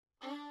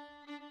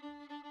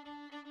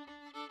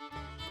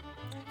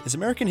Is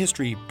American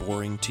history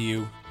boring to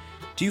you?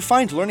 Do you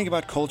find learning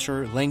about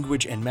culture,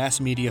 language, and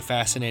mass media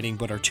fascinating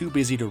but are too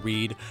busy to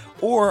read?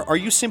 Or are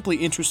you simply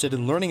interested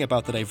in learning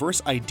about the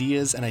diverse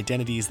ideas and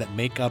identities that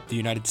make up the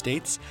United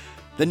States?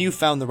 Then you've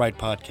found the right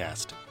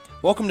podcast.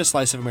 Welcome to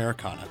Slice of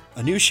Americana,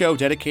 a new show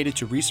dedicated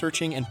to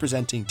researching and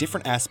presenting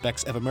different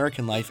aspects of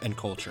American life and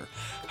culture.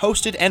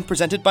 Hosted and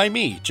presented by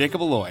me,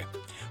 Jacob Alloy.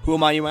 Who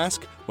am I, you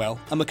ask? Well,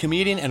 I'm a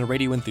comedian and a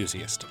radio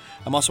enthusiast.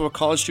 I'm also a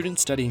college student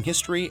studying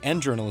history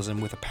and journalism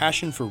with a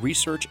passion for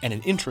research and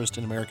an interest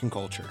in American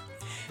culture.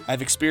 I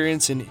have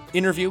experience in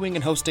interviewing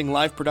and hosting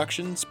live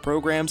productions,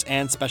 programs,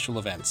 and special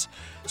events.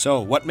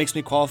 So, what makes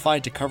me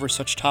qualified to cover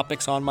such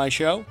topics on my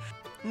show?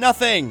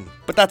 Nothing!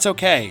 But that's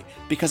okay,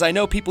 because I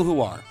know people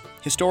who are.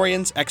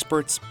 Historians,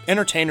 experts,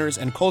 entertainers,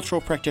 and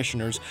cultural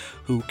practitioners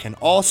who can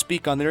all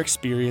speak on their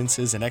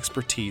experiences and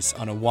expertise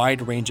on a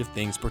wide range of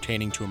things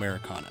pertaining to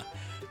Americana.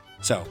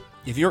 So,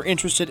 if you're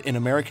interested in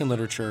American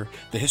literature,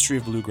 the history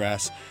of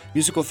bluegrass,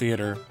 musical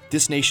theater,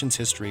 this nation's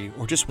history,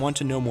 or just want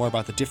to know more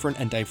about the different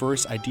and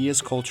diverse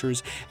ideas,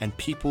 cultures, and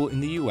people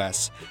in the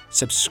U.S.,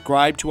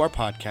 subscribe to our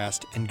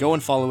podcast and go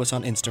and follow us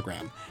on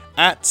Instagram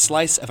at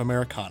Slice of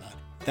Americana.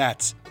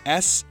 That's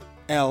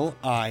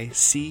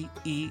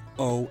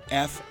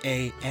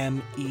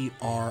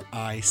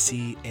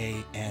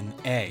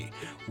SLICEOFAMERICANA.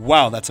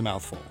 Wow, that's a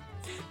mouthful.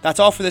 That's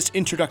all for this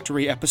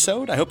introductory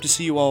episode. I hope to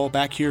see you all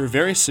back here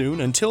very soon.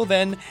 Until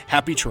then,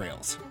 happy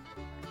trails.